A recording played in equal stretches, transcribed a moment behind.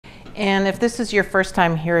And if this is your first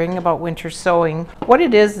time hearing about winter sowing, what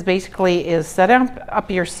it is basically is set up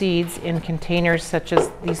your seeds in containers such as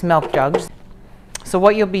these milk jugs. So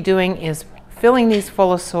what you'll be doing is filling these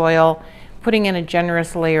full of soil, putting in a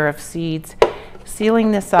generous layer of seeds,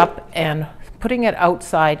 sealing this up and putting it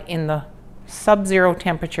outside in the sub-zero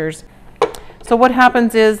temperatures. So what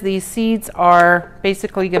happens is these seeds are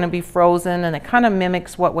basically going to be frozen, and it kind of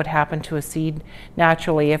mimics what would happen to a seed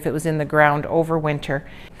naturally if it was in the ground over winter.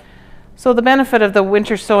 So the benefit of the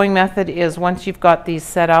winter sowing method is once you've got these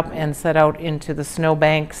set up and set out into the snow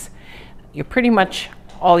banks, you're pretty much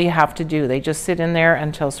all you have to do. They just sit in there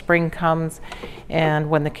until spring comes,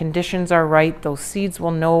 and when the conditions are right, those seeds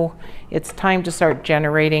will know it's time to start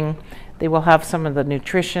generating. They will have some of the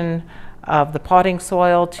nutrition of the potting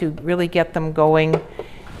soil to really get them going.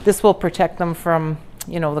 This will protect them from,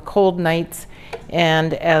 the cold nights,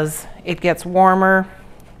 and as it gets warmer,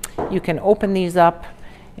 you can open these up,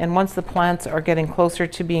 and once the plants are getting closer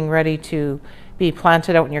to being ready to be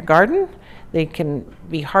planted out in your garden, they can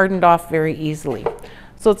be hardened off very easily.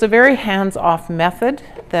 So it's a very hands-off method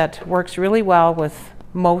that works really well with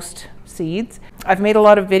most seeds. I've made a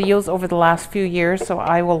lot of videos over the last few years, so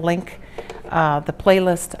I will link the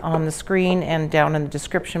playlist on the screen, and down in the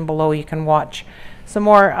description below you can watch some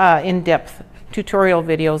more in-depth tutorial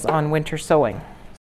videos on winter sowing.